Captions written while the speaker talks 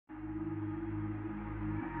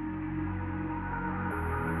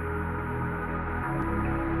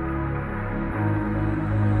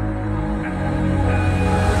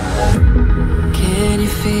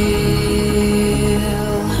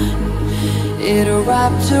It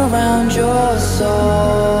wrapped around your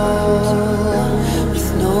soul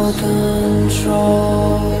with no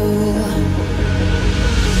control.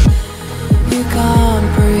 You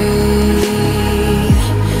can't breathe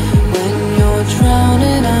when you're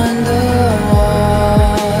drowning underwater.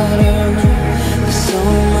 There's so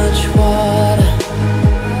much water.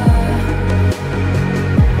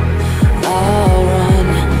 I'll run,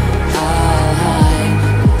 I'll hide.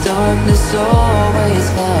 Darkness always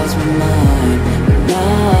clouds my mind.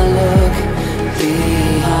 Now look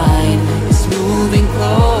behind. It's moving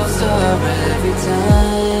closer every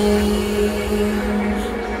time.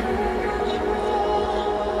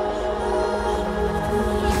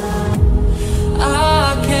 I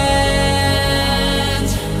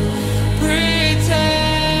can't pretend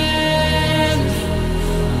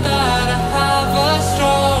that I have a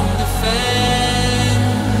strong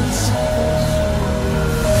defense.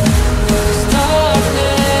 There's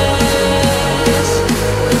darkness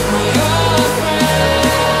with my old friend.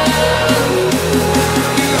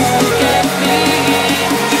 You get me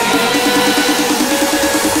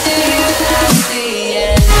at the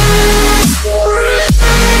end.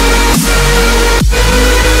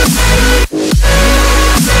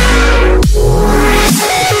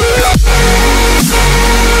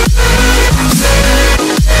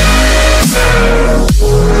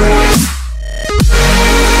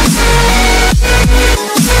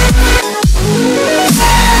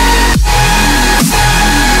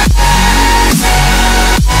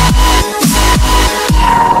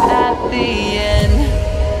 At the end.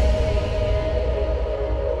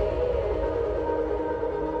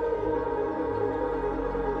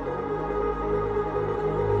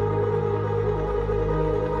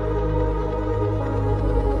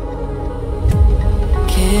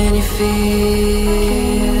 Can you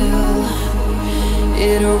feel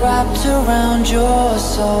it wrapped around your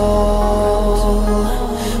soul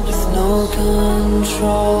with no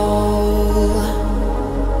control?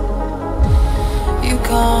 You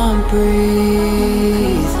can't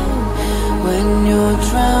breathe when you're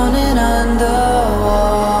drowning underwater.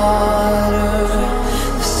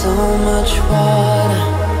 There's so much water.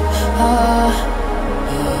 I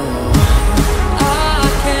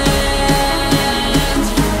can't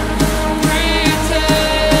pretend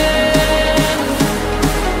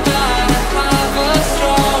that I have a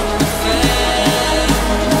strong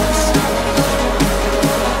defense.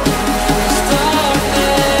 There's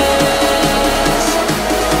darkness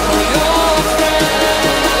for your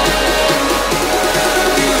friend.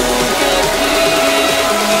 You get me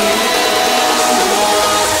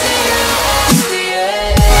at the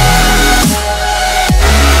end.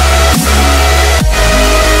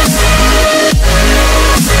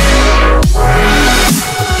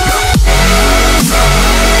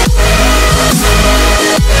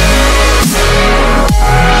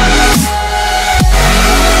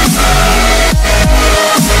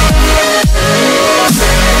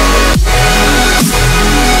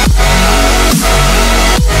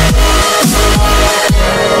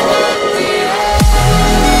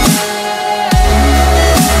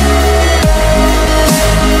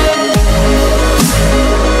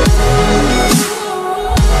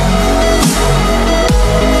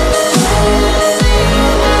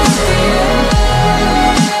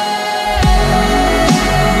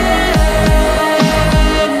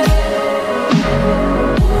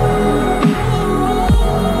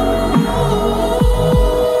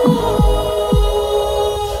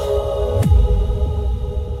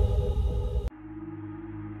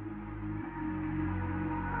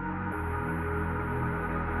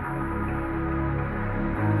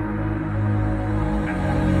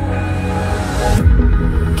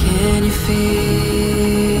 Can you feel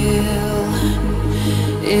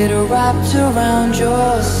it wrapped around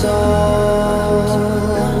your soul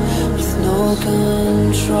with no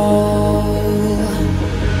control?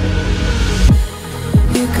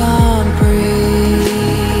 You can't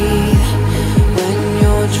breathe when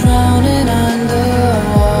you're drowning underwater.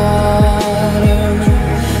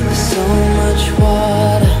 There's so much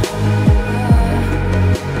water.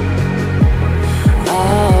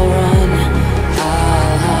 I'll run,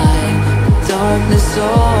 I'll hide. Darkness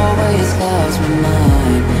always clouds my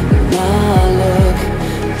mind. Now look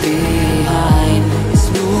behind. It's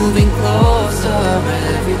moving closer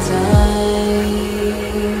every time.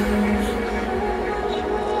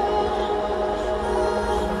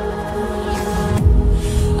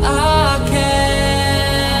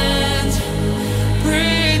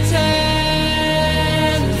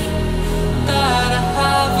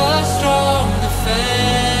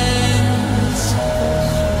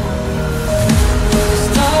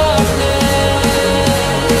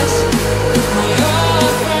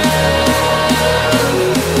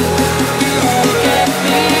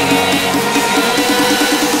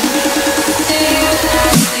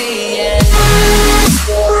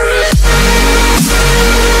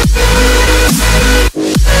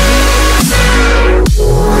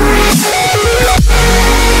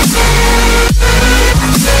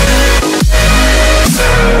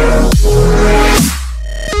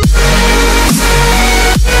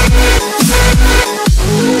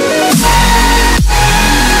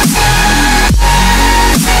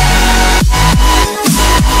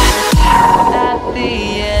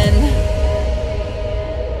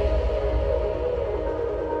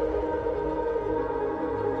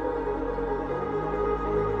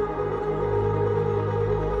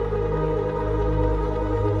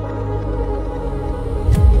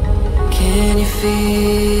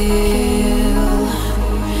 feel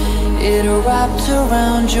it wrapped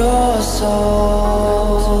around your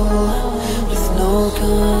soul with no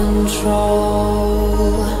control?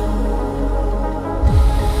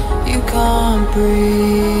 You can't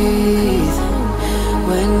breathe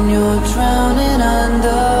when you're drowning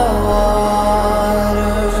underwater.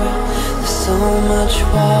 There's so much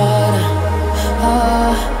water.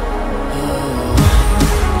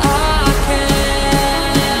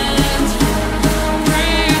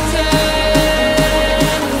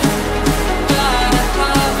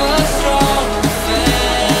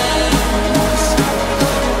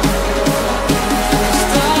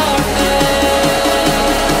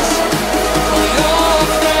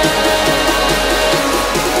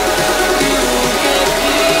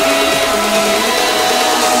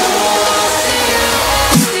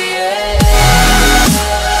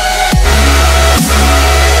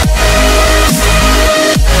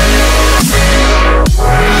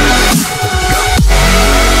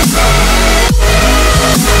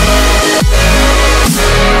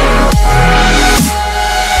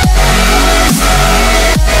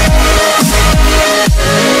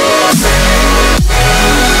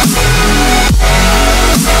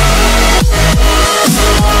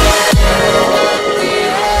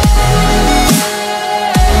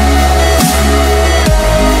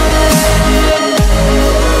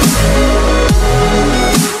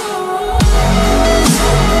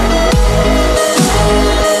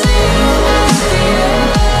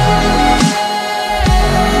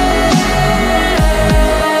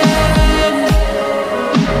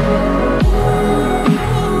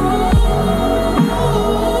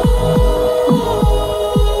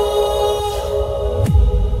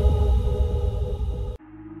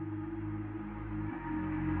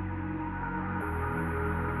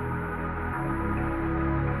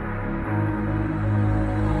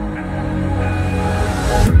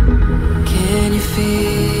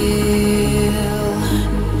 Feel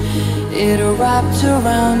it wrapped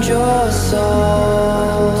around your soul